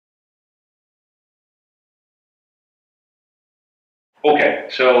Okay,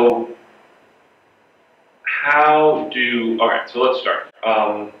 so alright, so let's start.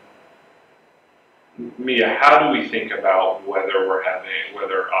 Mia, how do we think about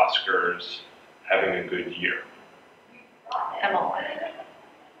whether Oscar's having a good year? MLR.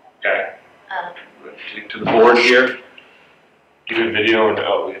 Okay, Um, take to the board here. Do you have video and,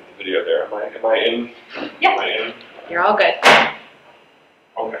 oh, we have the video there. Am I in? Yeah. Am I in? You're all good.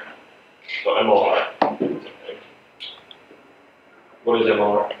 Okay, so MLR. What is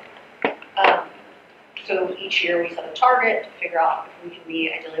MLR? So each year we set a target to figure out if we can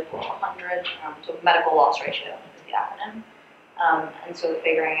be ideally below 100. So medical loss ratio is the acronym. And so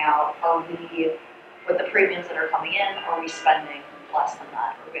figuring out, are we, with the premiums that are coming in, are we spending less than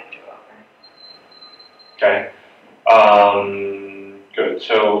that, or do we have to go over? Okay. Good.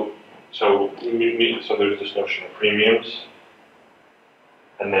 So there's this notion of premiums,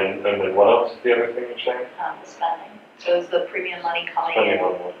 and then what else is the other thing you're saying? The spending. So is the premium money coming Spending in?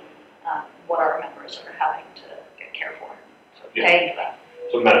 on what? What our members are having to get care for. So Yeah. paying for that.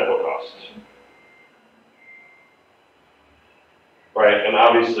 So medical costs. Right, and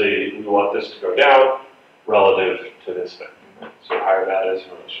obviously we want this to go down relative to this thing. So higher that is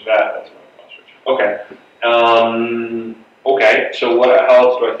in relation to that, that's medical cost ratio. Okay. Okay, so how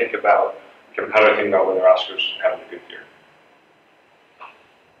else do I think about, Kevin, how do I think about whether Oscar's having a good year?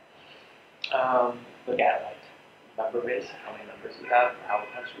 Look at like member base, how many members we have, how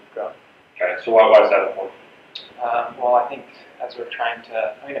much we've grown. Okay, so why is that important? Well, I think as we're trying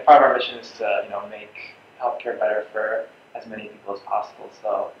to, a part of our mission is to make healthcare better for as many people as possible.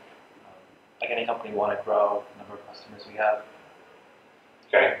 So, like any company, we want to grow the number of customers we have.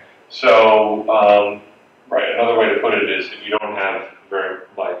 Okay, so right, another way to put it is if you don't have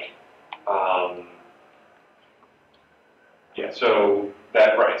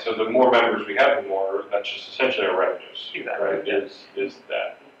so the more members we have, the more, that's just essentially our revenues, Exactly. right, is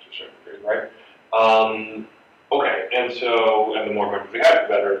that to a certain degree, right? Okay, and the more members we have, the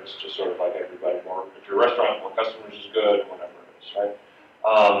better. It's just sort of like everybody, if you're a restaurant, more customers is good, whatever it is, right?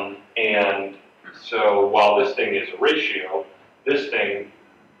 And so while this thing is a ratio, this thing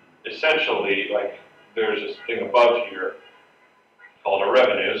essentially, like, there's this thing above here called our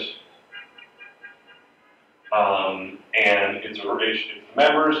revenues, and it's a ratio of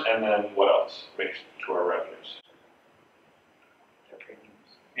members, and then what else makes to our revenues?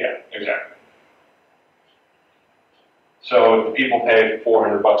 Yeah, exactly. So if people pay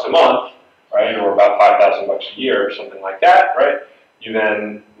 $400 a month, right, or about $5,000 a year, or something like that, right? You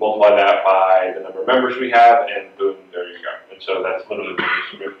then multiply that by the number of members we have, and boom, there you go. And so that's literally,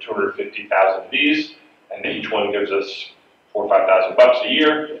 we have 250,000 of these, and each one gives us $4,000 or $5,000 a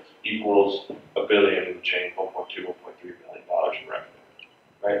year, equals $1 billion and change, 1.2, $1.3 billion in revenue,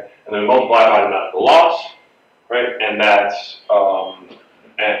 right? And then multiply by the medical loss, right? And that's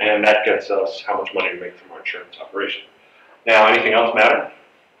and that gets us how much money we make from our insurance operation. Now, anything else matter?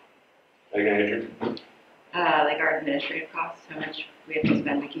 Are you gonna get your like our administrative costs, how much we have to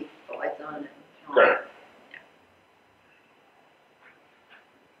spend to keep the lights on and all Great.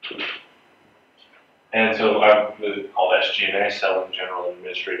 that. And so I've called SG&A, selling general and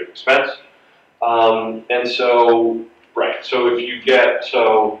administrative expense. And so, right, so if you get,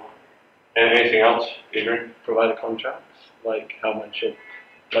 and anything else, Adrian? Provide contracts, like how much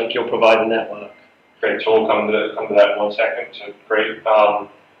you'll provide a network. Great, so we'll come to that in 1 second, so great. But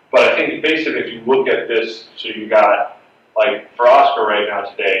I think basically if you look at this, so you got, like, for Oscar right now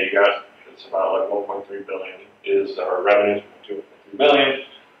today, it's about like 1.3 billion is our revenues, 2.3 billion,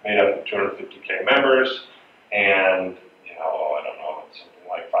 made up of 250K members, and, I don't know, it's something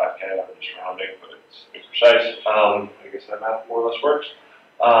like 5K, I'm just rounding, but it's to be precise. I guess that math more or less works.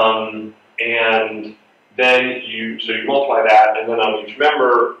 And then you multiply that, and then on each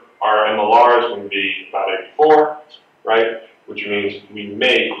member, our MLR is going to be about 84, right? Which means we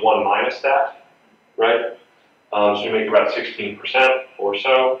make 1 minus that, right? So we make about 16% or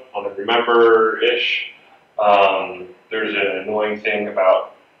so on every member-ish. There's an annoying thing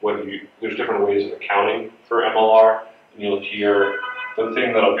about there's different ways of accounting for MLR, and you'll hear the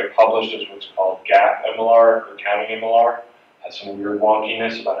thing that'll get published is what's called GAAP MLR, or accounting MLR. Has some weird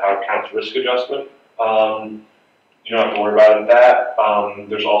wonkiness about how it counts risk adjustment. You don't have to worry about that.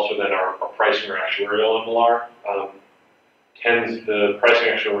 There's also then our pricing or actuarial MLR. The pricing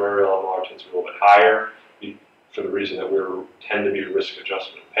actuarial MLR tends to be a little bit higher for the reason that we tend to be a risk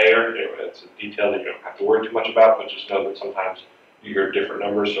adjustment payer. Anyway, it's a detail that you don't have to worry too much about, but just know that sometimes you hear different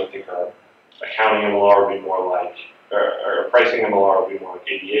numbers. So I think our accounting MLR would be more like, our pricing MLR would be more like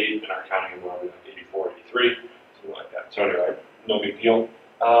 88, and our accounting MLR would be like 84, 83, something like that. So anyway, no big deal.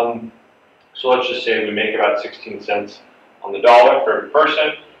 So let's just say we make about 16 cents on the dollar for every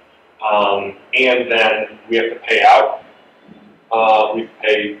person. And then we have to pay out. We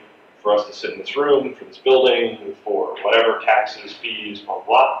pay for us to sit in this room, for this building, for whatever taxes, fees, blah,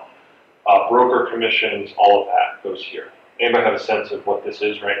 blah. Broker commissions, all of that goes here. Anybody have a sense of what this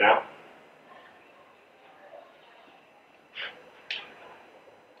is right now?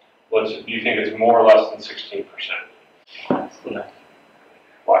 Do you think it's more or less than 16%? No.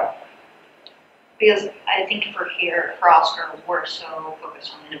 Why? Because I think for Oscar, we're so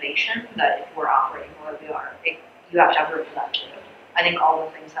focused on innovation that if we're operating where we are, you have to have room for that too. I think all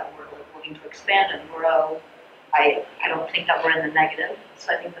the things that we're looking to expand and grow, I don't think that we're in the negative.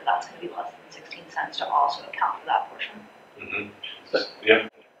 So I think that that's going to be less than 16 cents to also account for that portion. Mm-hmm. So, yeah.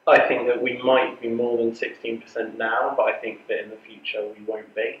 I think that we might be more than 16% now, but I think that in the future we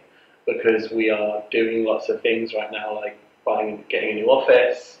won't be, because we are doing lots of things right now, like getting a new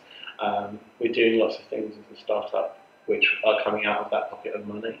office. We're doing lots of things as a startup which are coming out of that pocket of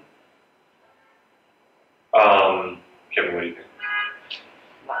money. Kevin, what do you think?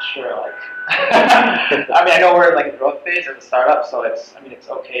 I'm not sure, like, I mean, I know we're in like a growth phase as a startup, so it's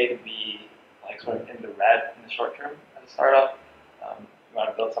okay to be like sort of in the red in the short term as a startup. You want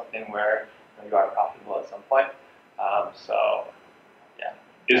to build something where you are profitable at some point. So, yeah.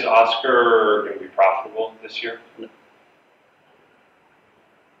 Is Oscar going to be profitable this year? No.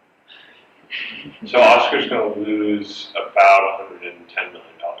 So Oscar's going to lose about $110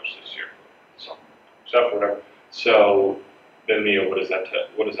 million this year. So, stuff, whatever. So, then Mia, what does that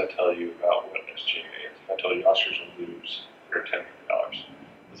tell you about what SG&A is? If I tell you Oscar's going to lose $110 million,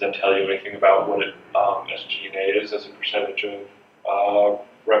 does that tell you anything about what SG&A is as a percentage of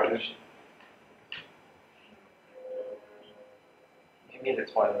revenues? Maybe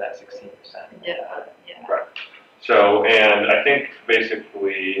it's more than that 16%. Yeah. Right. So, and I think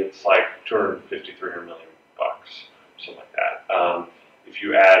basically it's like 250, 300 million bucks, something like that. If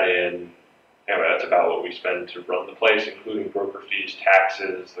you add in, anyway, that's about what we spend to run the place, including broker fees,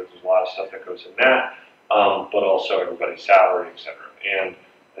 taxes. There's a lot of stuff that goes in that, but also everybody's salary, et cetera. And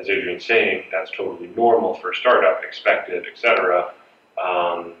as Adrian's saying, that's totally normal for a startup, expected, et cetera.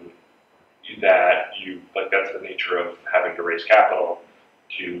 That's the nature of having to raise capital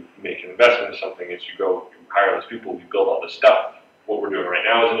to make an investment in something. Is you hire those people, we build all this stuff. What we're doing right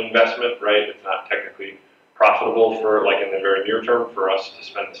now is an investment, right? It's not technically profitable for, like, in the very near term for us to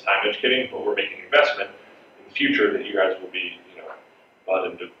spend this time educating, but we're making an investment in the future that you guys will be, bud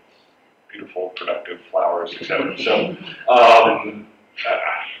into beautiful, productive flowers, et cetera. So,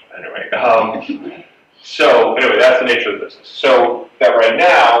 anyway, that's the nature of the business. So that right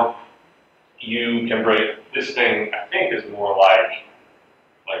now, you can break this thing, I think, is more like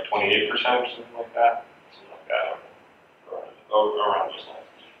 28% or something like that. Around this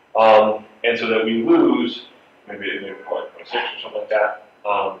line. And so that we lose, maybe probably 26 or something like that.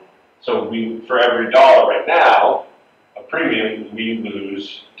 So for every dollar right now, a premium, we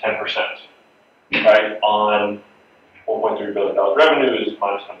lose 10%, right? On $1.3 billion revenue is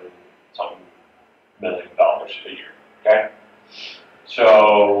minus $100-something million a year, okay?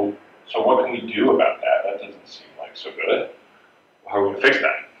 So what can we do about that? That doesn't seem like so good. How are we going to fix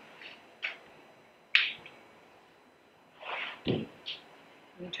that?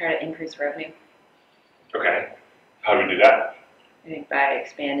 We try to increase revenue, Okay. How do we do that? I think, by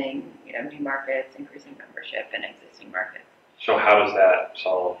expanding, new markets, increasing membership in existing markets. So how does that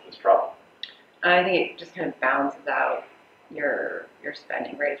solve this problem? I think it just kind of balances out your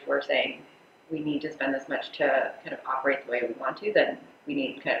spending, right? If we're saying we need to spend this much to kind of operate the way we want to, then we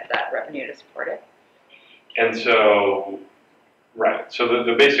need kind of that revenue to support it. And so, right. So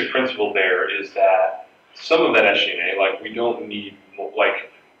the basic principle there is that some of that SG&A, like, we don't need,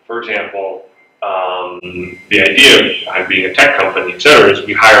 like, for example, the idea of being a tech company, et cetera, is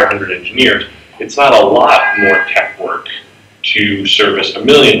we hire 100 engineers. It's not a lot more tech work to service 1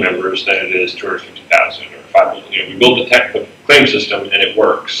 million members than it is 250,000 or 5 million. We built the claim system and it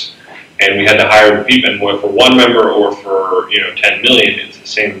works. And we had to hire the people, and for 1 member or for 10 million, it's the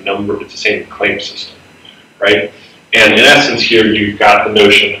same number, it's the same claim system, right? And in essence here, you've got the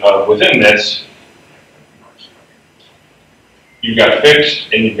notion of within this, you've got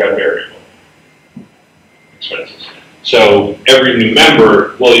fixed and you've got variable expenses. So every new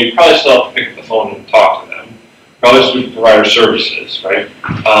member, well, you probably still have to pick up the phone and talk to them. Probably still have to provide services, right?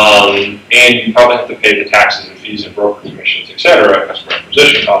 And you probably have to pay the taxes and fees and broker commissions, et cetera, customer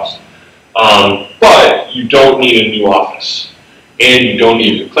acquisition costs. But you don't need a new office, and you don't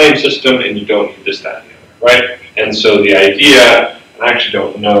need a claim system, and you don't need this, that, and the other, right? And so the idea, and I actually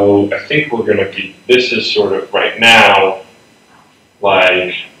don't know, I think we're going to be, this is sort of right now,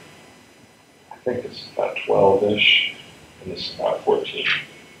 like, I think it's about 12-ish, and this is about 14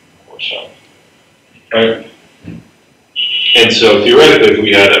 or so, right? And so theoretically, if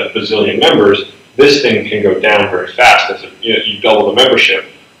we had a bazillion members, this thing can go down very fast. As you double the membership,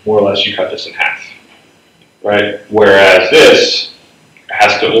 more or less, you cut this in half, right? Whereas this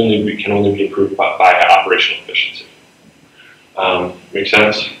can only be improved by operational efficiency. Make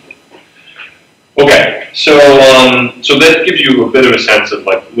sense? Okay, so that gives you a bit of a sense of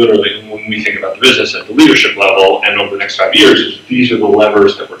like literally when we think about the business at the leadership level and over the next 5 years, these are the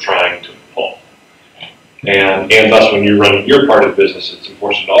levers that we're trying to pull. And thus, when you're running your part of the business, it's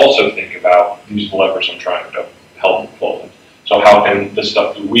important to also think about these are the levers I'm trying to help pull. So how can the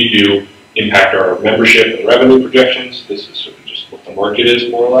stuff that we do impact our membership and revenue projections? This is sort of just what the market is,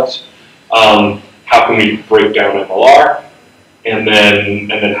 more or less. How can we break down MLR? And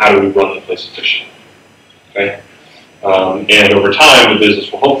then how do we run the place efficiently? Okay? And over time, the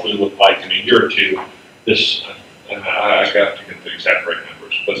business will hopefully look like in a year or two, this, and I have to get the exact right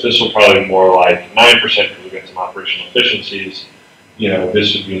numbers, but this will probably be more like 9% because we get some operational efficiencies.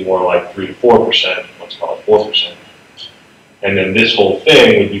 This would be more like 3 to 4%, let's call it 4%. And then this whole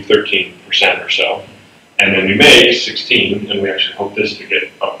thing would be 13% or so. And then we make 16, and we actually hope this to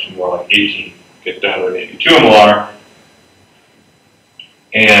get up to more like 18, get down to an 82 MLR.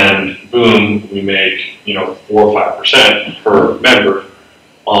 And boom, we make 4 or 5% per member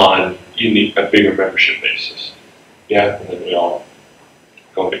on a bigger membership basis. Yeah, and then we all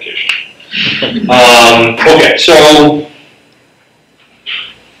go on vacation. Okay, so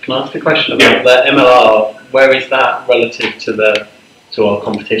can I ask a question about the MLR? Where is that relative to our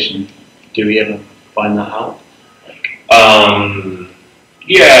competition? Do we ever find that out?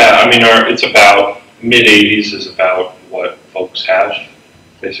 Yeah, I mean, it's about mid-80s is about what folks have.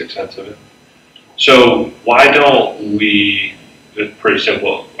 Basic sense of it. So why don't we? It's pretty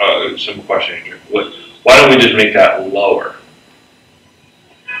simple. Simple question, Andrew. Why don't we just make that lower?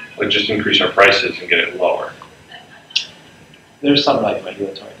 Like just increase our prices and get it lower. There's some like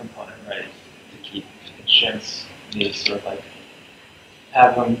regulatory component, right? To keep insurance needs sort of like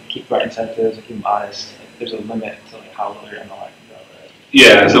have them keep right incentives and keep them honest. Like, there's a limit to like how low your MLR can go. Right?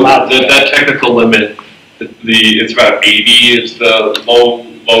 Yeah, so that technical limit, it's about 80 is the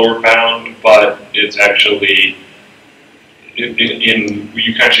lower bound, but it's actually you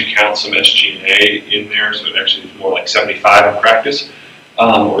can actually count some SG&A in there, so it actually is more like 75 in practice,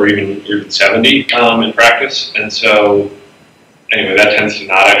 or even 70 in practice. And so anyway, that tends to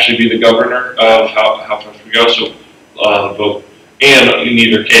not actually be the governor of how fast we go. So and in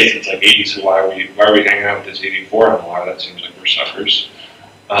either case, it's like 80. So why are we hanging out with this 84 MLR? That seems like we're suckers.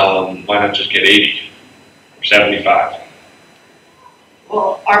 Why not just get 80 or 75?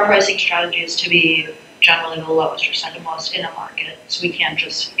 Well, our pricing strategy is to be generally the lowest or second most in a market, so we can't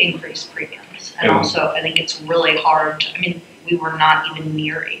just increase premiums. And also, I think it's really hard. I mean, we were not even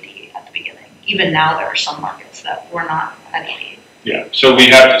near 80 at the beginning. Even now, there are some markets that we're not at 80. Yeah, so we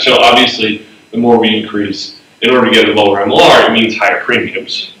have to. So obviously, the more we increase, in order to get a lower MLR, it means higher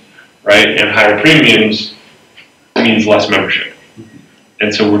premiums, right? And higher premiums means less membership.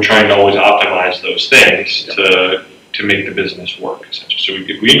 And so we're trying to always optimize those things to make the business work, essentially. So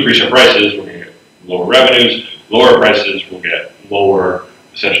if we increase our prices, we're going to get lower revenues. Lower prices, we'll get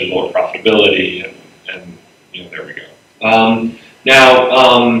essentially lower profitability, and there we go.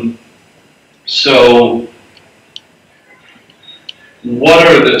 So what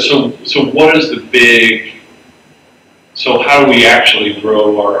are what is the big? So how do we actually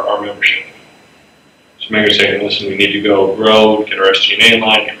grow our membership? So Megan's saying, listen, we need to go grow, get our SG&A in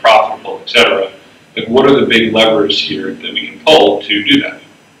line, get profitable, etc. Like, what are the big levers here that we can pull to do that?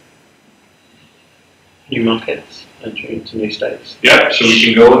 New markets, entry into new states. Yeah, so we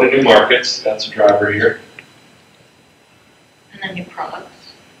can go into new markets. That's a driver here. And then new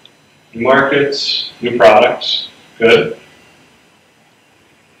products. New markets, new products. Good.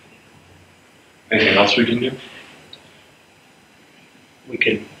 Anything else we can do? We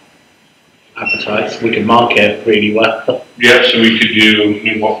could advertise. We could market really well. Yeah, so we could do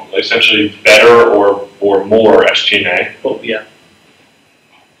essentially better or more SG&A. Oh, yeah.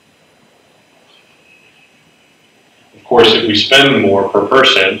 Of course, if we spend more per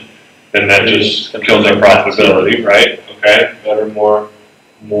person, then that just kills our profitability, right? Okay, better,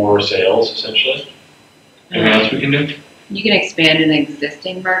 more sales, essentially. Anything else we can do? You can expand in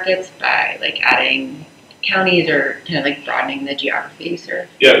existing markets by like adding counties or kind of like broadening the geographies or.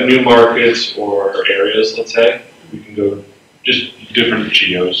 Yeah, new markets or areas, let's say. We can go just different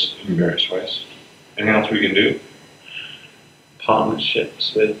geos in various ways. Anything else we can do?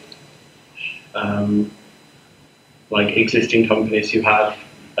 Partnerships with like existing companies who have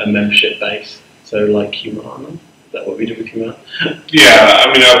a membership base, so like Humana. that what we do with you? Yeah,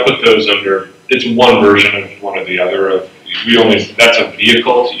 I mean, I'll put those under, it's one version of one or the other of, that's a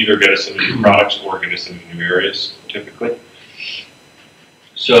vehicle to either get us into new products or get us into new areas, typically.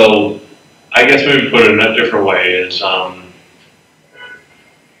 So, I guess maybe put it in a different way is,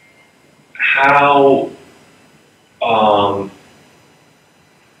 how,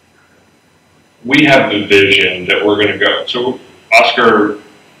 we have the vision that we're gonna go, so Oscar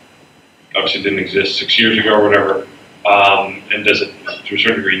obviously didn't exist 6 years ago or whatever, and doesn't, to a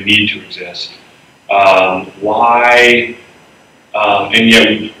certain degree, need to exist. Why, and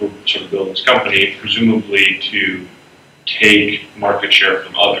yet we're sort of building this company, presumably to take market share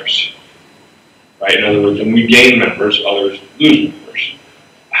from others, right? In other words, when we gain members, others lose members.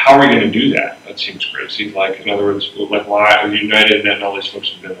 How are we going to do that? That seems crazy. Like, in other words, like why United and all these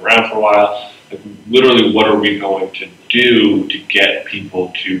folks have been around for a while. Like, literally, what are we going to do to get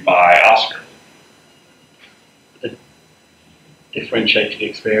people to buy Oscar? Differentiated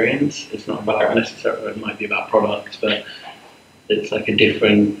experience. It's not about necessarily, it might be about products, but it's like a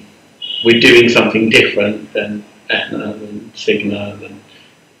different, we're doing something different than Aetna, than Cigna, than.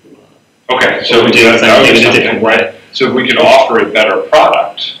 Okay, so we're doing something in a different way. So if we could offer a better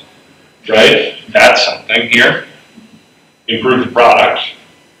product, right? That's something here. Improve the product.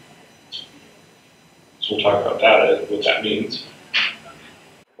 So we'll talk about that, what that means.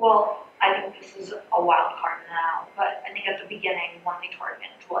 Well, I think this is a wild card now, but I think at the beginning, one thing to our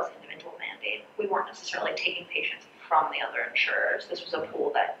advantage was individual mandate. We weren't necessarily taking patients from the other insurers. This was a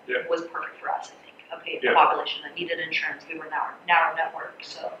pool that was perfect for us, I think, a population that needed insurance. We were narrow network,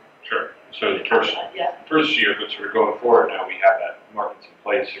 so. Sure. So the first year, but sort of going forward now, we have that markets in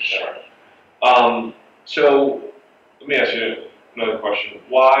place, etc. So let me ask you another question.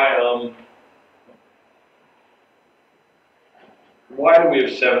 Why do we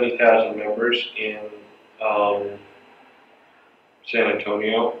have 70,000 members in San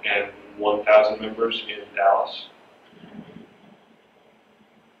Antonio and 1,000 members in Dallas?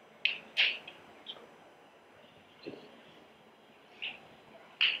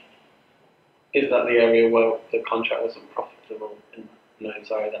 Is that the area where the contract wasn't profitable? No,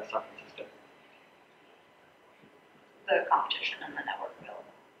 sorry, that's San Francisco. The competition and the network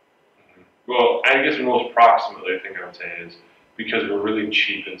available. Well, I guess most proximately, I think I would say is because we're really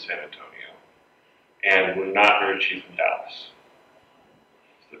cheap in San Antonio, and we're not very cheap in Dallas.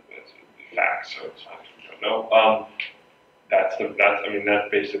 That's the fact. So it's not, you don't know. That's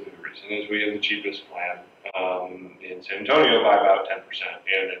basically the reason is we have the cheapest plan in San Antonio by about 10%,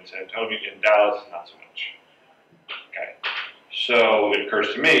 and in Dallas not so much. Okay, so it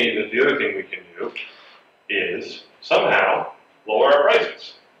occurs to me that the other thing we can do is somehow lower our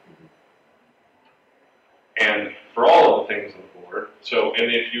prices, and for all of the things on the board. So,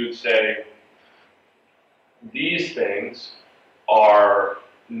 and if you would say these things are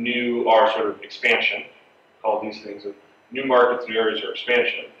sort of expansion, call these things of new markets, new areas, or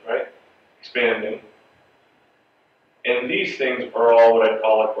expansion, right? Expanding. And these things are all what I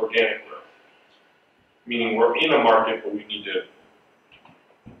call like organic growth, meaning we're in a market, but we need to,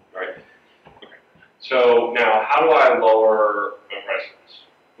 right? Okay. So now, how do I lower my prices?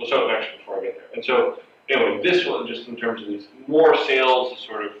 Well, so actually before I get there, and so anyway, this one just in terms of these more sales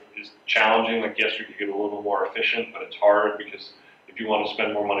is challenging. Like yes, you could get a little more efficient, but it's hard because if you want to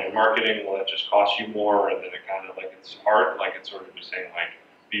spend more money on marketing, well, that just costs you more, and then it kind of like it's hard, like it's sort of just saying like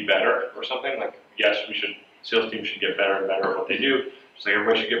be better or something. Like yes, sales team should get better and better at what they do. Just like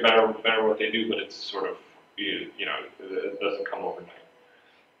everybody should get better at what they do, but it's sort of it doesn't come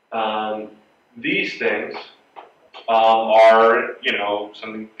overnight. These things are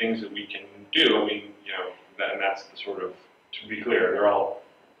some things that we can do. I mean and that's the sort of, to be clear, they're all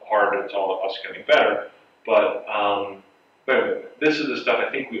hard. It's all us getting better, but. But this is the stuff I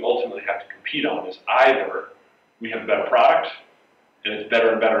think we ultimately have to compete on is either we have a better product and it's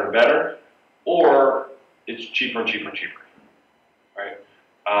better and better and better, or it's cheaper and cheaper and cheaper, right?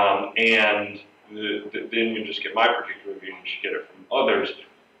 And then you just get my particular view, you should get it from others.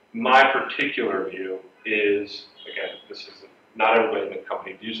 My particular view is, again, this is not everybody in the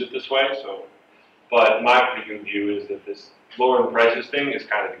company views it this way, but my particular view is that this lowering the prices thing is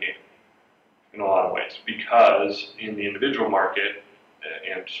kind of the game. In a lot of ways, because in the individual market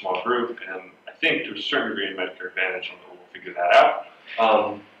and small group, and I think to a certain degree in Medicare Advantage, and we'll figure that out,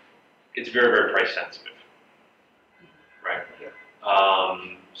 it's very, very price sensitive, right?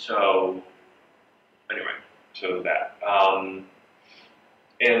 So anyway, so that,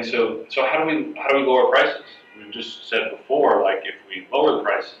 and so how do we lower prices? We just said before, like if we lower the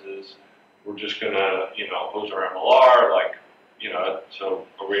prices, we're just gonna hose our MLR, like. So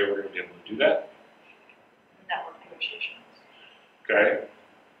are we ever going to be able to do that? Networking. negotiations. Okay.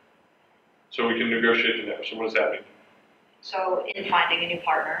 So we can negotiate the network. So what does that mean? So in finding a new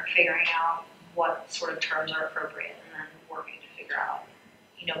partner, figuring out what sort of terms are appropriate, and then working to figure out,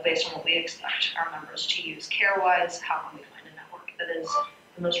 based on what we expect our members to use care-wise, how can we find a network that is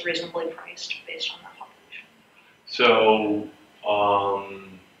the most reasonably priced based on that population. So,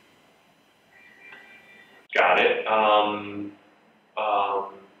 got it.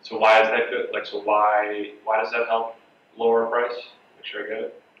 So why is that good? Like, so why does that help lower price? Make sure I get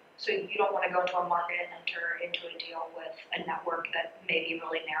it. So you don't want to go into a market and enter into a deal with a network that may be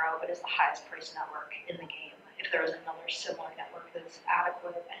really narrow, but is the highest priced network in the game. If there is another similar network that's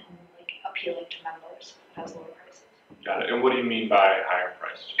adequate and appealing to members, that has lower prices. Got it. And what do you mean by higher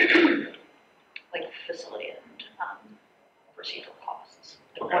price? Like facility and procedural costs.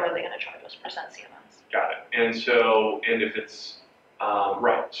 Like Okay. what are they going to charge us percent CMS? Got it. And so, and if it's,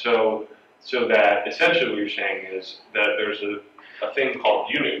 right, so that essentially what you're saying is that there's a thing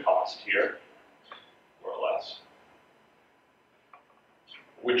called unit cost here, more or less,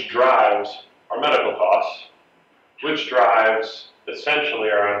 which drives our medical costs, which drives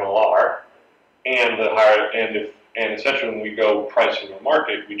essentially our MLR, and the higher, and essentially when we go pricing the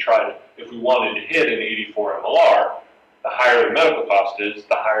market, we try to, if we wanted to hit an 84 MLR, the higher the medical cost is,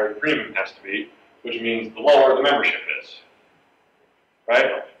 the higher the premium has to be, which means the lower the membership is,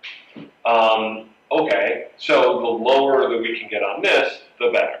 right? Okay, so the lower that we can get on this, the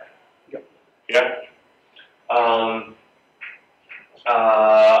better. Yep. Yeah?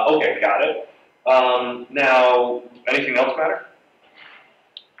 Okay, got it. Now, anything else matter?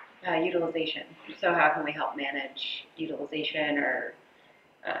 Utilization. So how can we help manage utilization or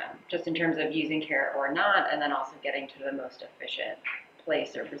just in terms of using care or not, and then also getting to the most efficient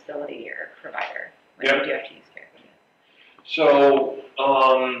place or facility or provider when Yep. you do have to use care. So,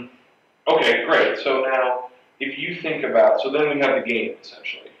 okay, great. So now, if you think about, so then we have the game,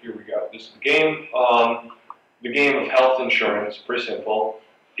 essentially. Here we go. This is the game. The game of health insurance, pretty simple,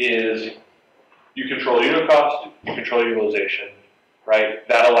 is you control unit cost, you control utilization, right?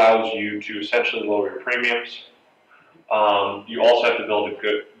 That allows you to essentially lower your premiums. You also have to build a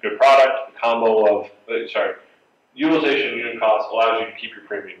good product. The combo of, utilization and unit cost allows you to keep your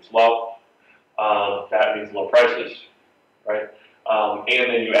premiums low. That means low prices, right? And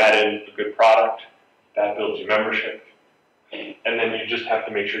then you add in a good product that builds your membership. And then you just have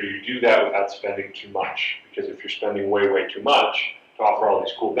to make sure you do that without spending too much. Because if you're spending way, way too much to offer all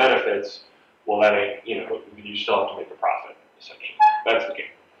these cool benefits, well, that ain't, you still have to make a profit, essentially. That's the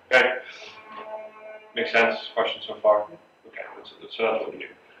game, okay? Make sense? Questions so far? Okay, so that's what we do.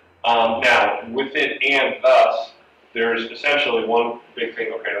 Now, with it and thus, there's essentially one big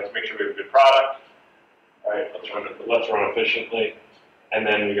thing. Okay, let's make sure we have a good product. All right, let's run efficiently, and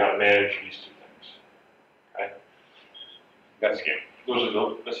then we got to manage these two things. Okay, that's the game. Those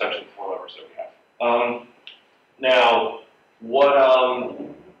are essentially the 4 levers that we have. Now,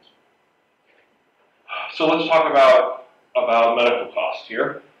 so let's talk about medical costs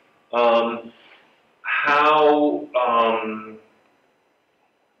here.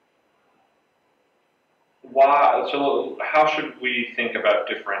 How should we think about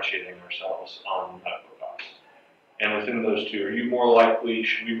differentiating ourselves on medical costs? And within those two,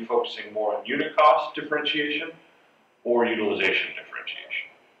 should we be focusing more on unit cost differentiation or utilization differentiation?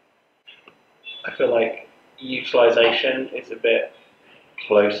 I feel like utilization is a bit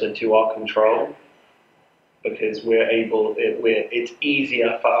closer to our control because it's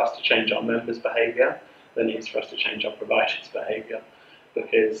easier for us to change our members' behaviour than it is for us to change our providers' behaviour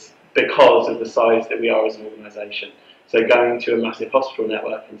because of the size that we are as an organisation. So going to a massive hospital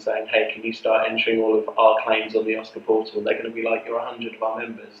network and saying, hey, can you start entering all of our claims on the OSCAR portal? They're going to be like, you're 100 of our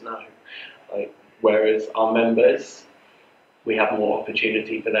members. No. Whereas our members, we have more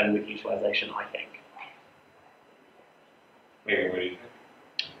opportunity for them with utilisation, I think. Maybe what do you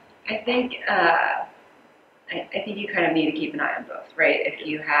think? I think you kind of need to keep an eye on both, right? If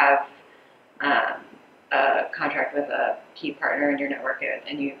you have a contract with a key partner in your network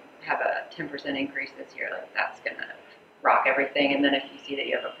and you have a 10% increase this year, that's gonna rock everything. And then if you see that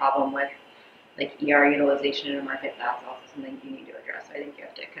you have a problem with ER utilization in a market, that's also something you need to address. So I think you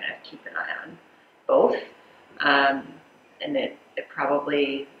have to kind of keep an eye on both. And it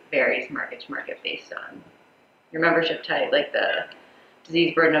probably varies market to market based on your membership type, like the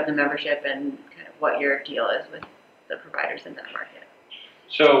disease burden of the membership and kind of what your deal is with the providers in that market.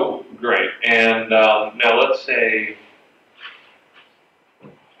 So, great. And now let's say,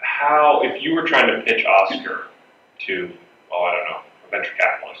 if you were trying to pitch Oscar to, I don't know, a venture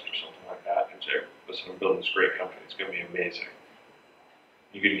capitalist or something like that, and say, listen, I'm building this great company, it's going to be amazing.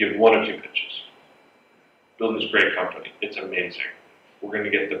 You could give 1 or 2 pitches. building this great company. It's amazing. We're going to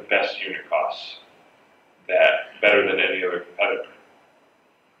get the best unit costs, that better than any other competitor.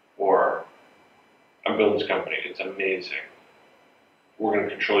 Or I'm building this company. It's amazing. We're going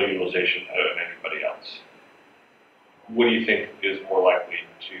to control utilization better than anybody else. What do you think is more likely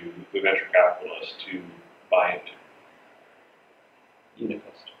to the venture capitalist to buy into? Unit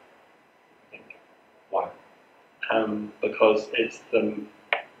cost. I think. Why? Because it's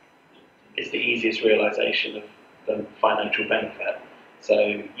the easiest realization of the financial benefit.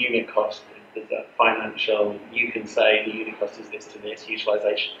 So unit cost is a financial, you can say the unit cost is this to this,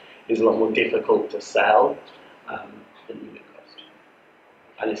 utilization is a lot more difficult to sell than unit cost.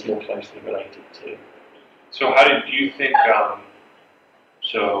 And it's more closely related to. So how do you think,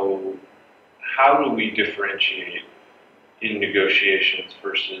 so how do we differentiate in negotiations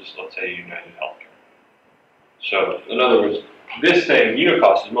versus, let's say, United Healthcare? So in other words, this thing, unit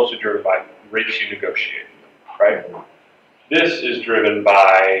cost, is mostly driven by rates you negotiate, right? This is driven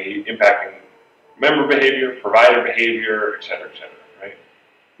by impacting member behavior, provider behavior, et cetera, right?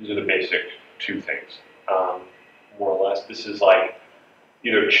 These are the basic two things, more or less. This is like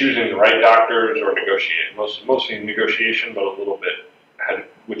either choosing the right doctors or negotiating. Mostly negotiation, but a little bit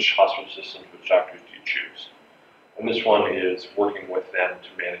which hospital systems, which doctors do you choose. And this one is working with them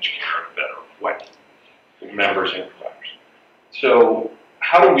to manage care in a better way, with members and providers. So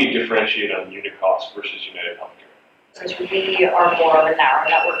how do we differentiate on unit cost versus United Healthcare? Since we are more of a narrow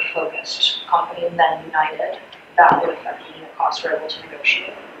network focused company than United, that would affect the unit costs we're able to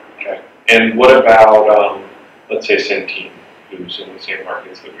negotiate. Okay. And what about, let's say, Centene, who's in the same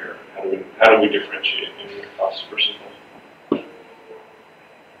markets that we're in? How do we differentiate in unit costs versus them?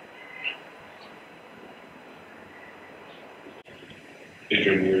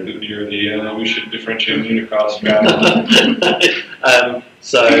 Adrian, you're the we should differentiate in unit costs guy.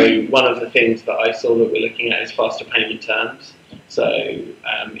 So one of the things that I saw that we're looking at is faster payment terms. So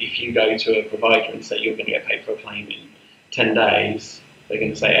if you go to a provider and say you're going to get paid for a claim in 10 days, they're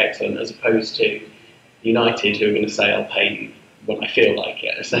going to say excellent, as opposed to United, who are going to say I'll pay you when I feel like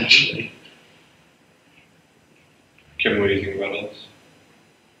it, essentially. Kevin, what do you think about this?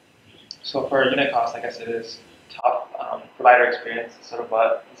 So for unit cost, I guess it is tough. Provider experience is sort of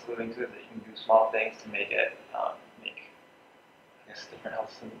what it's alluding to, that you can do small things to make it, different health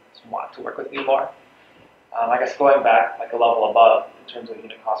systems want to work with you more. I guess going back like a level above in terms of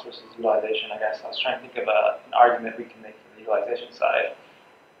unit cost versus utilization, I guess I was trying to think of an argument we can make for the utilization side.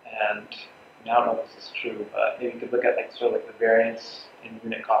 And I don't know if this is true, but maybe you could look at like sort of like the variance in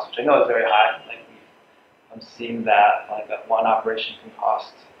unit cost, which I know is very high. Like I'm seeing that like one operation can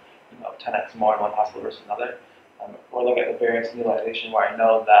cost 10x more in one hospital versus another. Or look at the variance in utilization, where I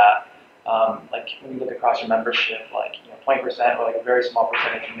know that like when you look across your membership, like 20% or like a very small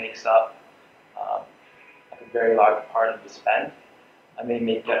percentage makes up like a very large part of the spend. I may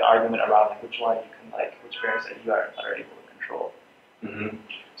make that argument around like which one you can which variance that you are able to control. Mm-hmm.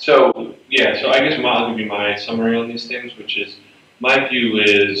 So yeah, so I guess I'll give you my summary on these things, which is my view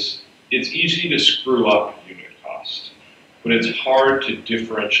is it's easy to screw up unit cost, but it's hard to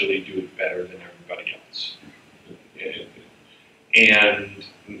differentially do it better than everybody else. And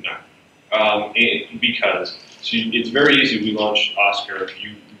because it's very easy. We launched Oscar.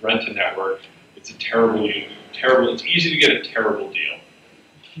 You rent a network. It's a terrible. It's easy to get a terrible deal,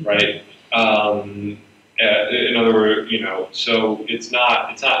 right? In other words, so it's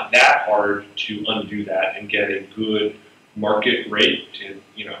not that hard to undo that and get a good market rate. It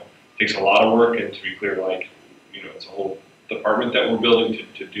takes a lot of work, and to be clear, it's a whole department that we're building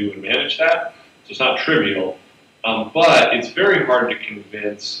to do and manage that. So it's not trivial. But it's very hard to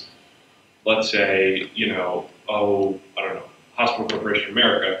convince, let's say, Hospital Corporation of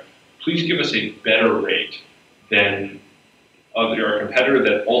America, please give us a better rate than our competitor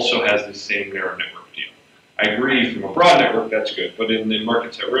that also has the same narrow network deal. I agree, from a broad network, that's good, but in the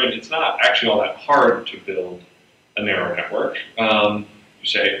markets that we're in, it's not actually all that hard to build a narrow network. You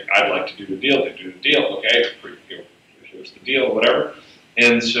say, I'd like to do the deal, they do the deal, okay, here's the deal, whatever.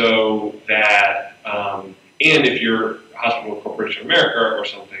 And so that, and if you're Hospital Corporation of America or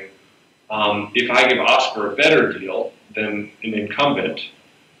something, if I give Oscar a better deal than an incumbent,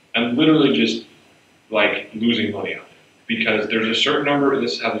 I'm literally just losing money on it, because there's a certain number, and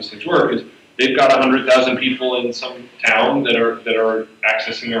this is how these things work, is they've got 100,000 people in some town that are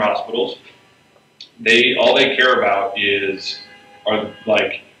accessing their hospitals. All they care about is,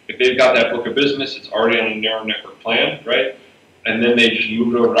 if they've got that book of business, it's already on a narrow network plan, right? And then they just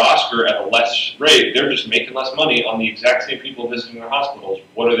move it over to Oscar at a less rate. They're just making less money on the exact same people visiting their hospitals.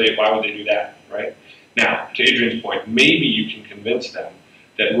 Why would they do that, right? Now, to Adrian's point, maybe you can convince them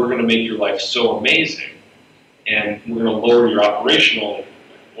that we're going to make your life so amazing and we're going to lower your operational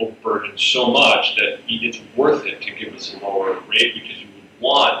burden so much that it's worth it to give us a lower rate because you would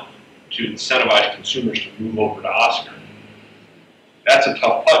want to incentivize consumers to move over to Oscar. That's a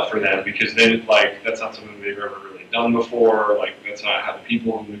tough putt for them because then, like, that's not something they've ever really done before. Like, that's not how the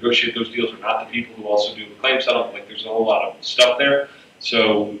people who negotiate those deals are not the people who also do the claim settlement. Like, there's a whole lot of stuff there.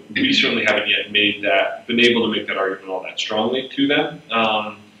 So we certainly haven't yet been able to make that argument all that strongly to them.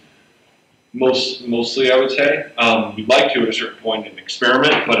 Mostly, I would say. We'd like to, at a certain point, an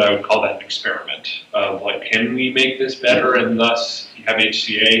experiment, but I would call that an experiment of, like, can we make this better and thus have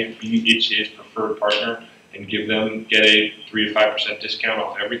HCA be HCA's preferred partner and get a 3 to 5% discount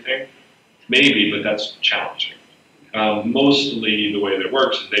off everything? Maybe, but that's challenging. Mostly the way that it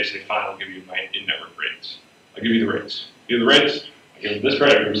works is they say, fine, I'll give you my in-network rates. I'll give you the rates. Give you the rates, I give them this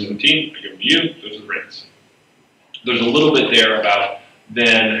rate, I give them 17, I give them to you, those are the rates. There's a little bit there about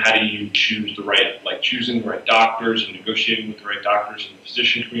then how do you choose the right, like choosing the right doctors and negotiating with the right doctors in the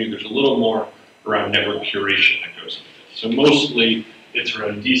physician community. There's a little more around network curation that goes into it. So mostly it's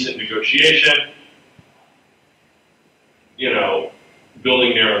around decent negotiation, you know,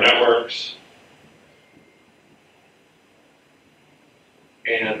 building narrow networks,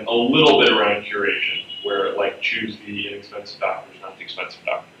 and a little bit around curation, where like choose the inexpensive doctors, not the expensive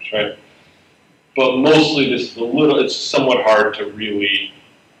doctors, right? But mostly this is it's somewhat hard to really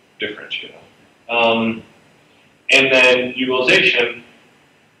differentiate. And then utilization.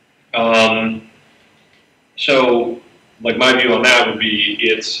 So like my view on that would be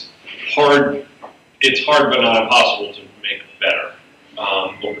it's hard but not impossible to make better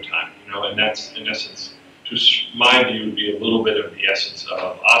over time, you know, and that's in essence, just my view would be a little bit of the essence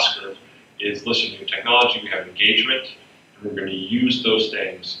of Oscar is listening to technology, we have engagement, and we're going to use those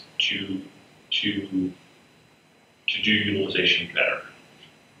things to do utilization better,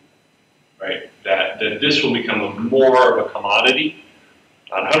 right? That this will become more of a commodity,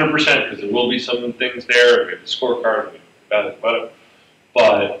 not 100% because there will be some things there, we have the scorecard,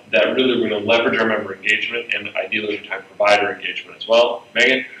 but that really we're going to leverage our member engagement and ideally over time provider engagement as well,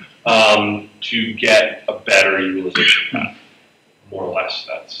 Megan, to get a better utilization path, more or less.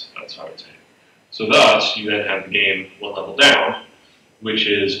 That's how I would say. So thus, you then have the game one level down, which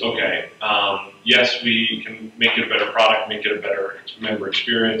is, okay, yes, we can make it a better product, make it a better member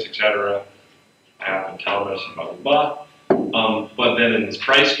experience, etc. App and Thomas and blah, blah, blah. But then in this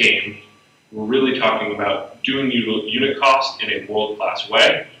price game, we're really talking about doing unit cost in a world-class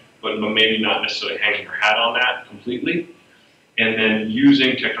way, but maybe not necessarily hanging your hat on that completely. And then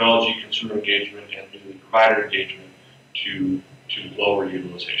using technology, consumer engagement, and really provider engagement to lower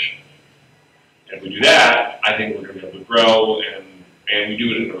utilization. And if we do that, I think we're going to be able to grow, and we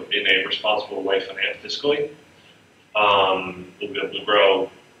do it in a responsible way fiscally. We'll be able to grow,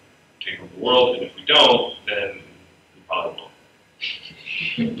 take over the world, and if we don't, then we probably won't.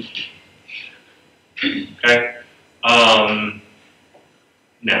 Okay.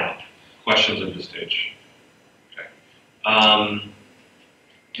 Now, questions at this stage. Okay.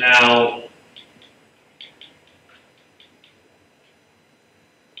 Now,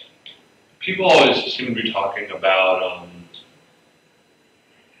 people always seem to be talking about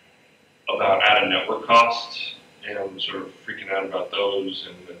out-of-network costs and sort of freaking out about those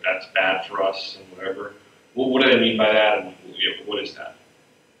and that that's bad for us and whatever. What do they mean by that, and what is that?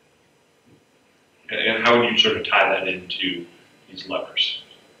 And how would you sort of tie that into these levers?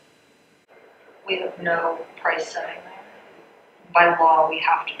 We have no price setting there. By law, we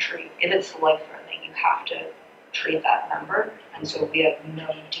have to treat, if it's life-threatening, you have to treat that member, and so we have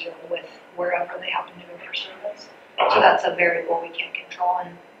no deal with wherever they happen to go for service. So that's a variable we can't control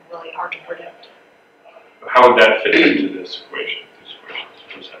and really hard to predict. How would that fit into this equation?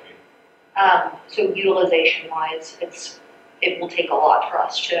 What does that mean? So utilization-wise, it will take a lot for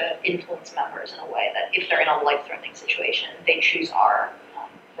us to influence members in a way that if they're in a life-threatening situation, they choose our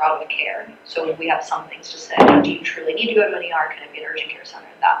route of care. So we have some things to say, do you truly need to go to an ER, can it be an urgent care center,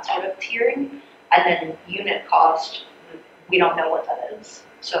 that sort of tiering. And then unit cost, we don't know what that is.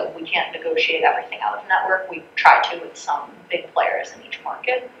 So we can't negotiate everything out of network. We try to with some big players in each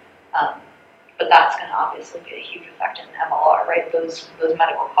market. But that's going to obviously be a huge effect in MLR, right? Those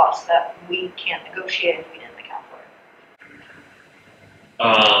medical costs that we can't negotiate if we didn't account for.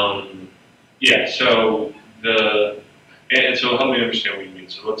 Yeah, so and so help me understand what you mean.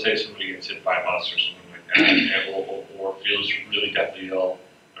 So let's say somebody gets hit by a bus or something like that, or feels really deathly ill,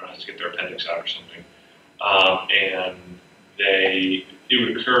 or has to get their appendix out or something, and it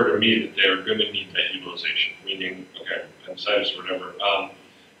would occur to me that they're going to need that utilization, meaning, okay, appendicitis or whatever,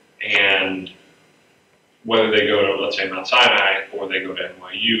 and whether they go to, let's say, Mount Sinai or they go to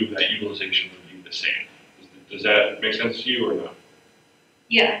NYU, that utilization would be the same. Does that make sense to you or no?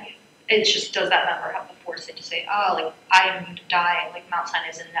 Yeah, it's just, does that member have the foresight to say, oh, like, I am going to die, like, Mount Sinai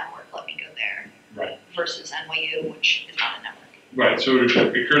is a network, let me go there. Right. Versus NYU, which is not a network. Right, so it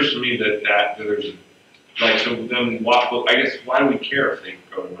occurs to me that there's, like, so then I guess, why do we care if they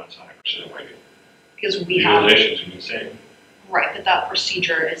go to Mount Sinai versus NYU? Because we have, Utilization's gonna be the same. right, but that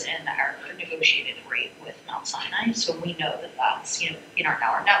procedure is in our negotiated rate with Mount Sinai, so we know that that's, in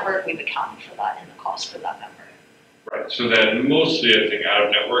our network, we've accounted for that in the cost for that member. Right, so then mostly I think out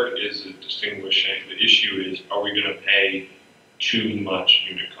of network is the distinguishing, the issue is, are we gonna pay too much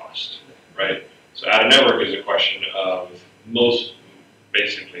unit cost, right? So out of network is a question of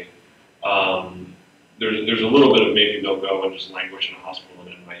basically, there's a little bit of maybe they'll go and just languish in a hospital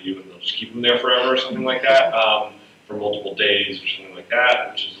in NYU and they'll just keep them there forever or something like that, for multiple days or something like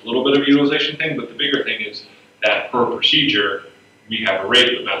that, which is a little bit of a utilization thing, but the bigger thing is that per procedure, we have a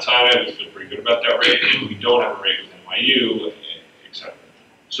rate with Mount Sinai, we feel pretty good about that rate, and we don't have a rate with NYU, et cetera.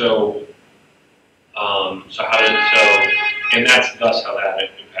 So, and that's thus how that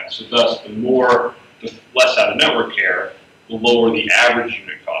impacts. So thus, the less out of network care, the lower the average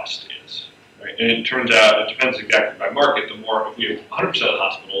unit cost is, right? And it turns out, it depends exactly by market, the more, if we have 100% of the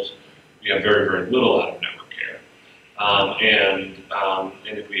hospitals, we have very, very little out of network care. And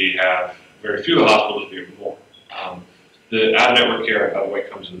if we have very few hospitals, we have more. The out-of-network care, by the way,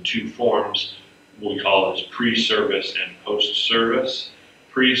 comes in two forms. What we call is pre-service and post-service.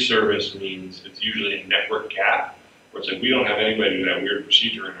 Pre-service means it's usually a network gap, where it's like, we don't have anybody do that weird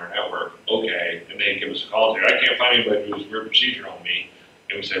procedure in our network. Okay, and they give us a call and say, I can't find anybody to do this weird procedure on me.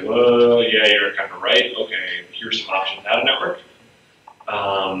 And we say, well, yeah, you're kind of right. Okay, here's some options out of network.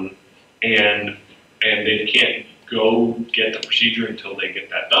 And they can't go get the procedure until they get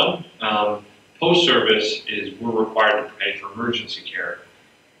that done. Post-service is we're required to pay for emergency care,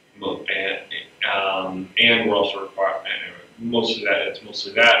 and we're also required, it's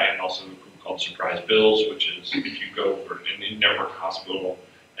mostly that, and also called surprise bills, which is if you go for an in-network hospital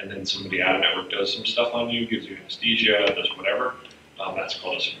and then somebody out-of-network does some stuff on you, gives you anesthesia, does whatever, that's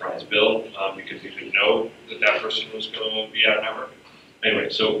called a surprise bill, because you didn't know that that person was going to be out-of-network. Anyway,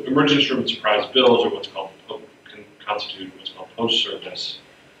 so emergency room and surprise bills are what's called, constitute what's called post-service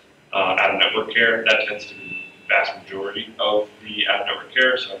out-of-network care. That tends to be the vast majority of the out-of-network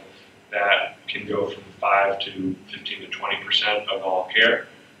care, so that can go from 5 to 15 to 20% of all care.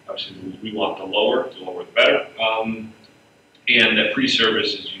 Obviously, we want the lower the better. And that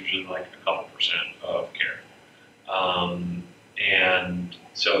pre-service is usually like a couple percent of care. And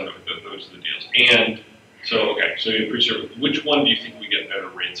so those are the deals. And so, okay, so in pre-service, which one do you think we get better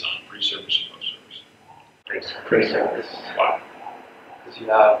rates on, pre-service or post-service? Pre-service. Why? Because you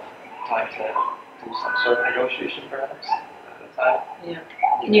have time to do some sort of negotiation perhaps at the time. Yeah.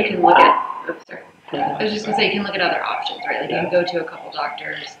 And you can look at, oops, sorry. I was just gonna say, you can look at other options, right? Like you can go to a couple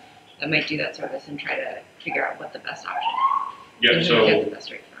doctors that might do that service and try to figure out what the best option is. Yeah, And so get the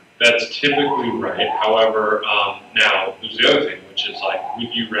best rate for them. that's typically right. However, now there's the other thing, which is like,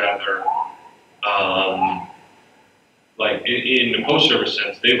 would you rather, like in the post-service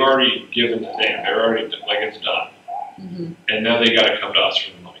sense, they've already given the thing, they're already, like it's done. Mm-hmm. And now they got to come to us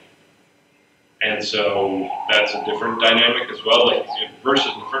for the money. And so that's a different dynamic as well. Like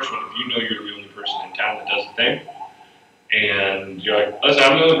versus the first one, if you know you're the only person in town that does the thing, and you're like, listen,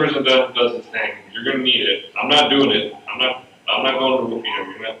 I'm the only person that does this thing. You're gonna need it. I'm not doing it. I'm not going to.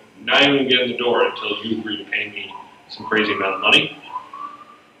 You're not even get in the door until you agree to pay me some crazy amount of money.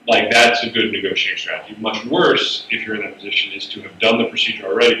 Like that's a good negotiating strategy. Much worse if you're in that position is to have done the procedure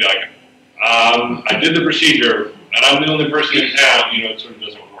already. Be like, I did the procedure, and I'm the only person in town. It sort of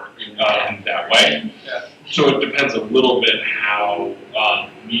doesn't work that way. Yeah. So it depends a little bit how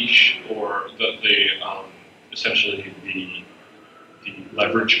niche or essentially the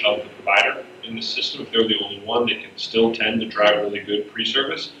leverage of the provider in the system. If they're the only one, they can still tend to drive really good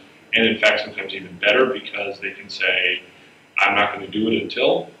pre-service, and in fact sometimes even better because they can say, I'm not going to do it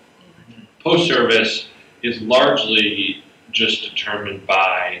until. Post-service is largely just determined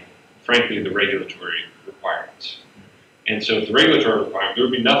by, frankly, the regulatory requirements. And so if the regulatory requirement, there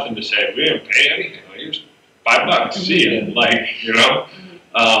would be nothing to say, we didn't pay anything, like, here's $5, see it,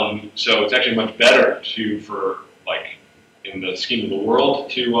 so it's actually much better in the scheme of the world,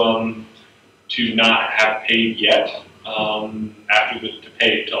 to not have paid yet, to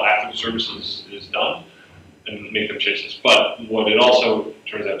pay till after the service is done, and make them chase this. But what it also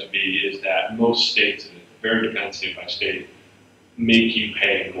turns out to be is that most states, and it very depends state by state, make you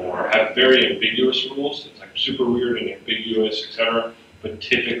pay more, have very ambiguous rules. It's like super weird and ambiguous, etc. But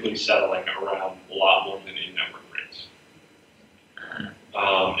typically settling around a lot more than in-network rates.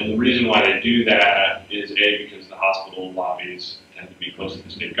 And the reason why they do that is A, because the hospital lobbies tend to be close to the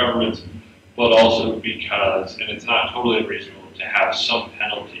state governments, but also because, and it's not totally unreasonable, to have some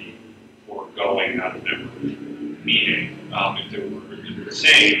penalty for going out of network. Meaning, if there were the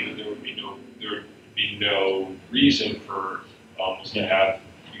same, there would be no reason for us to have.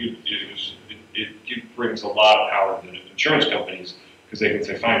 It brings a lot of power to insurance companies because they can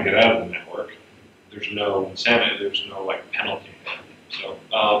say, "Fine, get out of the network." There's no incentive. There's no like penalty. So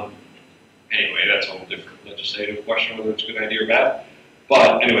anyway, that's a whole different legislative question whether it's a good idea or bad.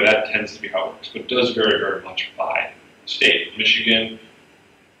 But anyway, that tends to be how it works. But it does very, very much by state. Michigan,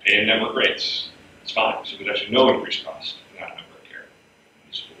 pay network rates. It's fine. So there's actually no increased cost in out-of-network care.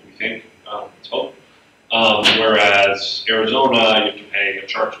 That's what we think. Let's hope. Whereas Arizona, you have to pay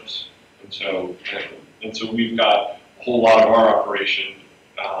charges. And so we've got a whole lot of our operation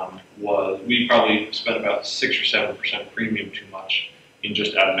we probably spent about 6 or 7% premium too much in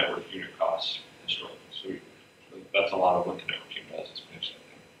just out-of-network unit costs historically. So that's a lot of what the networking does. It's pretty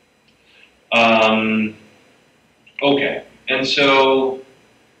something. Okay, and so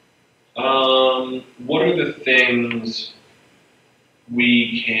what are the things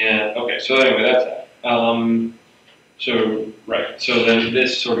we can? Okay, so anyway, that's that. So then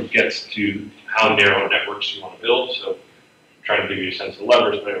this sort of gets to how narrow networks you want to build. So trying to give you a sense of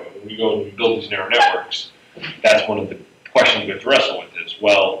levers, but anyway, when we go and we build these narrow networks, that's one of the questions we have to wrestle with is,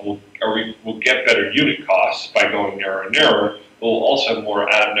 well, we'll get better unit costs by going narrower and narrower, but we'll also have more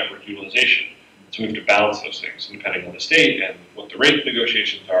out-of-network utilization. So we have to balance those things, and depending on the state and what the rate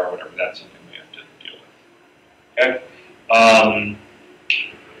negotiations are, or whatever, that's something we have to deal with. Okay?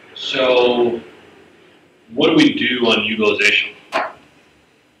 So what do we do on utilization?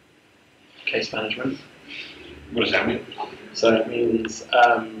 Case management. What does that mean? So it means,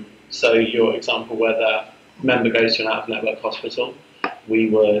 so your example where the member goes to an out-of-network hospital, we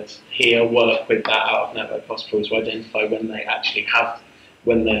would here work with that out-of-network hospital to identify when they actually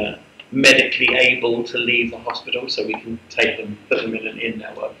when they're medically able to leave the hospital, so we can take them, put them in an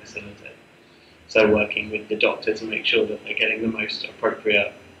in-network facility. So working with the doctor to make sure that they're getting the most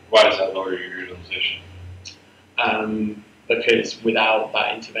appropriate. Why does that lower your utilization? Because without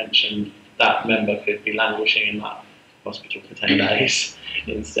that intervention, that member could be languishing in that hospital for 10 days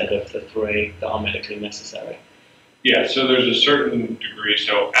instead of the 3 that are medically necessary. Yeah, so there's a certain degree.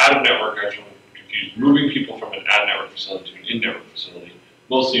 So out-of-network, I don't confuse. Moving people from an out-of-network facility to an in-network facility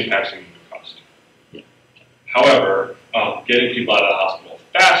mostly impacts unit cost. Yeah. However, getting people out of the hospital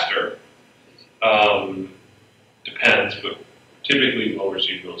faster depends, but typically lowers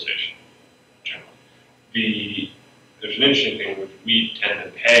utilization. Generally, there's an interesting thing which we tend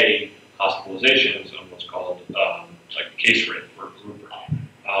to pay hospitalizations on what's called like case rate or group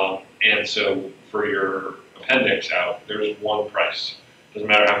rate. And so for your appendix out, there's one price. Doesn't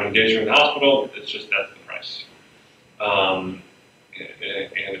matter how many days you're in the hospital, it's just that's the price. And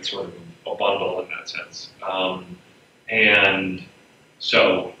it's sort of a bundle in that sense. And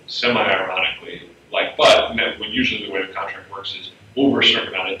so semi-ironically, but usually the way the contract works is over a certain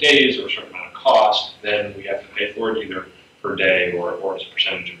amount of days or a certain amount of cost, then we have to pay for it either per day or as a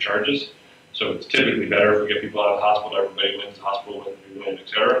percentage of charges. So it's typically better if we get people out of the hospital, everybody wins, the hospital wins, we win,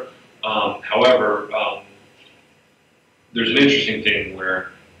 etc. However, there's an interesting thing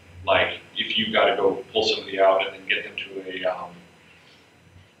where, if you got to go pull somebody out and then get them to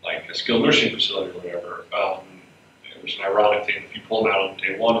a skilled nursing facility or whatever, there's an ironic thing. If you pull them out on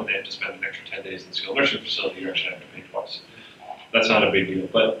day 1 and they have to spend an extra 10 days in the skilled nursing facility, you actually have to pay twice. That's not a big deal.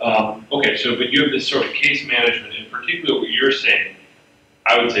 But okay, but you have this sort of case management, and particularly what you're saying,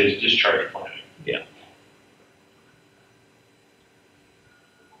 I would say, is discharge planning. Yeah.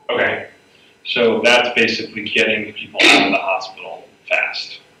 Okay, so that's basically getting people out of the hospital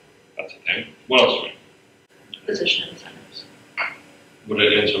fast. That's the thing. What else do we do? Physician incentives. What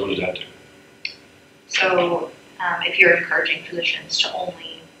does that do? So if you're encouraging physicians to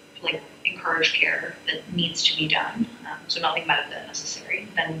only encourage care that needs to be done, so nothing medically unnecessary,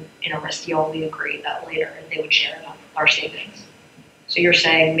 then in Aristio we agreed that later they would share in our savings. So you're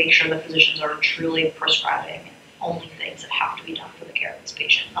saying make sure the physicians are truly prescribing only things that have to be done for the care of this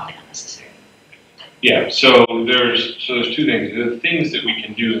patient, nothing unnecessary. Yeah, so there's 2 things. The things that we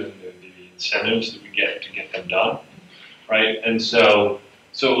can do and the incentives that we get to get them done, right? And so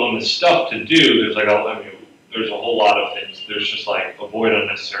on the stuff to do, there's a whole lot of things. There's just avoid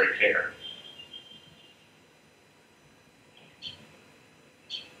unnecessary care.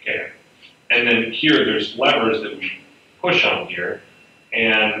 Okay. And then here, there's levers that we push on here,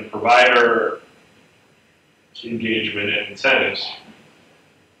 and provider engagement and incentives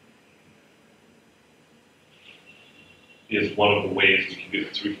is one of the ways we can do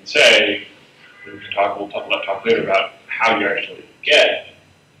it. So we can say, we'll talk later about how you actually get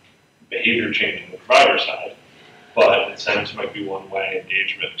behavior change on the provider side, but incentives might be one way,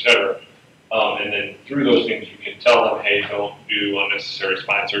 engagement, et cetera. And then through those things, you can tell them, hey, don't do unnecessary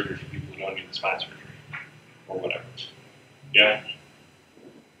spine surgery for people who don't need the spine surgery, or whatever. Yeah?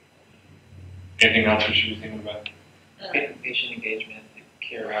 Anything else we should be thinking about? Patient engagement,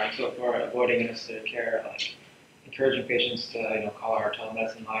 care routing. So for avoiding unnecessary care, like encouraging patients to call our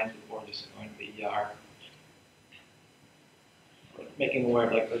telemedicine lines before just going to the ER. Or making more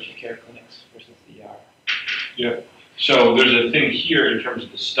of like urgent care clinics versus the ER. Yeah. So there's a thing here in terms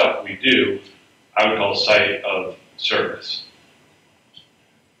of the stuff we do, I would call site of service.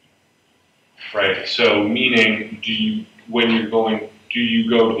 Right. So meaning, do you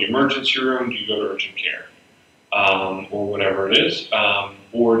go to the emergency room? Do you go to urgent care? Or whatever it is,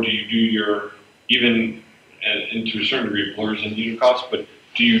 or do you do your, even and to a certain degree it blurs in unit costs, but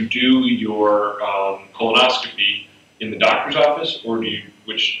do you do your colonoscopy in the doctor's office, or do you,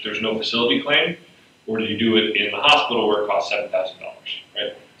 which there's no facility claim, or do you do it in the hospital where it costs $7,000,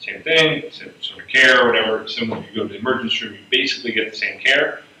 right? Same thing, same sort of care, or whatever. Similar, you go to the emergency room, you basically get the same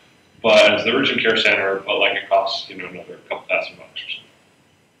care, but as the urgent care center, but like it costs another couple $1,000 or something.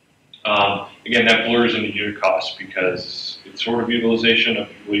 Again, that blurs into unit costs because it's sort of utilization of,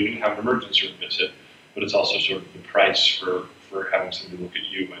 well, you didn't have an emergency room visit, but it's also sort of the price for having somebody look at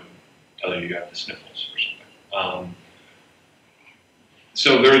you and tell you you have the sniffles or something.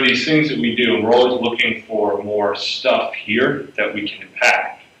 So there are these things that we do, and we're always looking for more stuff here that we can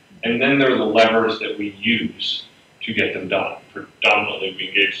impact. And then there are the levers that we use to get them done. Predominantly, we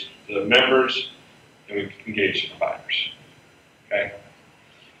engage the members and we engage the providers. Okay?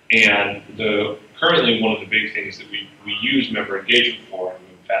 And currently one of the big things that we use member engagement for, and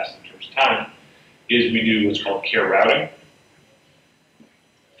move fast in terms of time, is we do what's called care routing,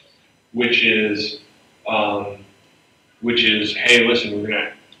 which is, hey, listen, we're going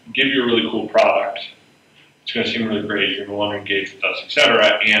to give you a really cool product. It's going to seem really great. You're going to want to engage with us, et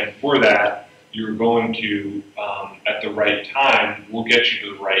cetera. And for that, you're going to, at the right time, we'll get you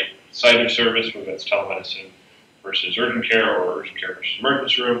to the right site of service, whether that's telemedicine versus urgent care or urgent care versus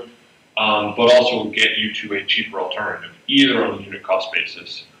emergency room, but also get you to a cheaper alternative, either on a unit cost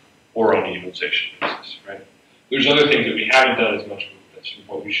basis or on a utilization basis, right? There's other things that we haven't done as much as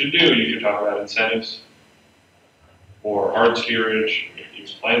what we should do. You can talk about incentives or hard steerage,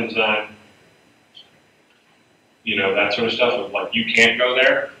 use plan design, that sort of stuff of like, you can't go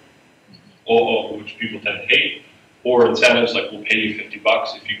there, which people tend to hate, or incentives like we'll pay you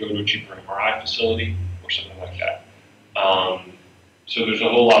 $50 if you go to a cheaper MRI facility, something like that. So there's a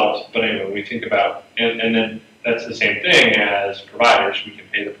whole lot of, but anyway, when we think about, and then that's the same thing as providers. We can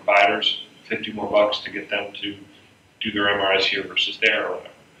pay the providers $50 more to get them to do their MRIs here versus there or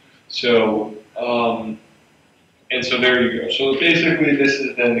whatever. So, and so there you go. So basically this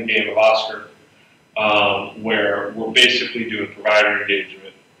is then the game of Oscar, where we're basically doing provider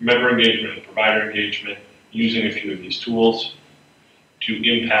engagement, member engagement and provider engagement, using a few of these tools to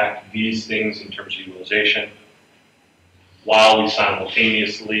impact these things in terms of utilization, while we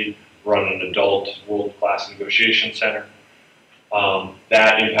simultaneously run an adult world-class negotiation center.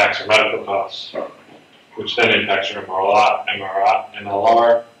 That impacts our medical costs, which then impacts our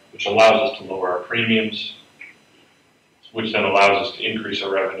MLR, which allows us to lower our premiums, which then allows us to increase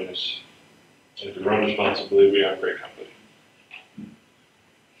our revenues. And if we run responsibly, we have great company.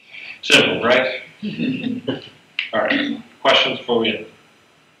 Simple, right? All right. Questions before we end?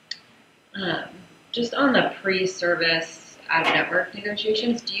 Just on the pre-service out-of-network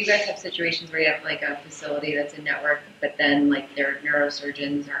negotiations, do you guys have situations where you have like a facility that's in network, but then like their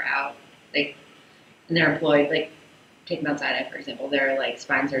neurosurgeons are out, like, and they're employed, like, take Mount Sinai, for example, their like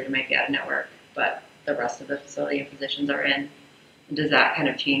spine surgeon might be out of network, but the rest of the facility and physicians are in. And does that kind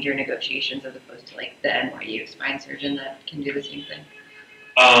of change your negotiations as opposed to like the NYU spine surgeon that can do the same thing?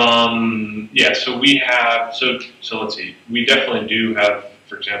 Yeah, so we have, so let's see, we definitely do have,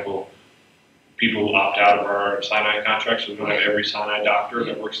 for example, people who opt out of our Sinai contract, so we don't have every Sinai doctor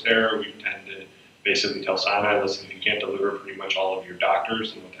that works there. We tend to basically tell Sinai, listen, if you can't deliver pretty much all of your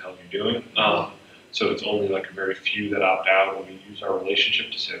doctors, then what the hell are you doing? So it's only like a very few that opt out, and we use our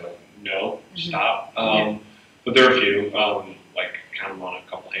relationship to say like, no, stop. But there are a few, like count them on a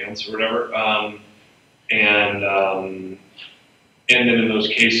couple hands or whatever. And then in those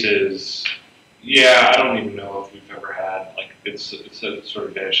cases, yeah, I don't even know if we've ever had, like, it's a sort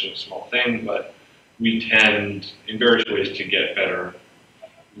of vanishing small thing, but we tend, in various ways, to get better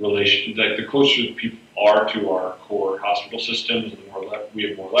relations. Like, the closer people are to our core hospital systems, the more we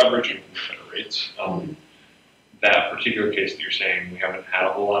have more leverage and better rates. that particular case that you're saying, we haven't had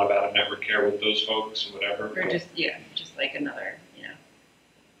a whole lot of out-of-network care with those folks or whatever. Or just, yeah, just like another,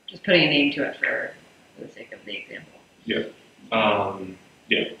 just putting a name to it for the sake of the example. Yeah,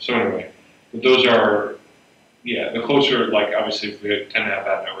 so anyway, but those are, the closer, like, obviously, if we tend to have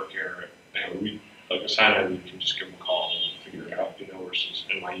bad network care, we, like a Sinai, we can just give them a call and figure it out, versus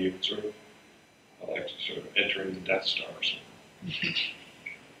NYU, sort of, like, sort of entering the Death Star or something.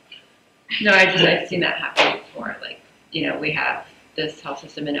 No, I've seen that happen before, like, we have this health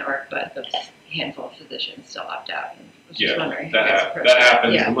system in network, but those handful of physicians still opt out, and I was just wondering. That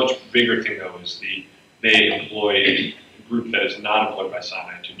happens. The much bigger thing, though, is they employ a group that is not employed by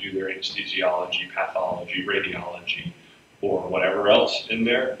Sinai to do their anesthesiology, pathology, radiology, or whatever else in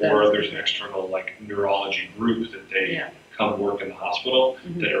there, or there's an external, like, neurology group that they come work in the hospital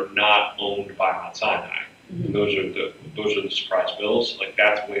that are not owned by Mount Sinai. Those are the surprise bills. Like,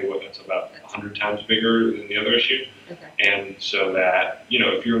 that's that's about 100 times bigger than the other issue. Okay. And so that,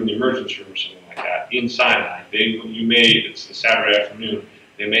 if you're in the emergency room or something like that, in Sinai, it's the Saturday afternoon,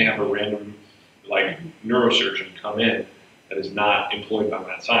 they may have a random, like, neurosurgeon come in that is not employed by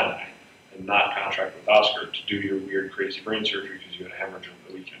Mount Sinai and not contract with Oscar to do your weird, crazy brain surgery because you had a hemorrhage over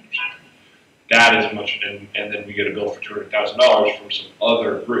the weekend or something. That is much, and then we get a bill for $200,000 from some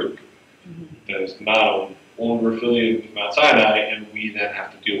other group that is not owned or affiliated with Mount Sinai, and we then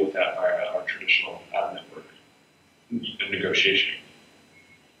have to deal with that via our traditional out-of-network negotiation.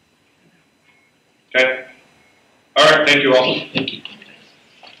 Okay? All right, thank you all. Thank you.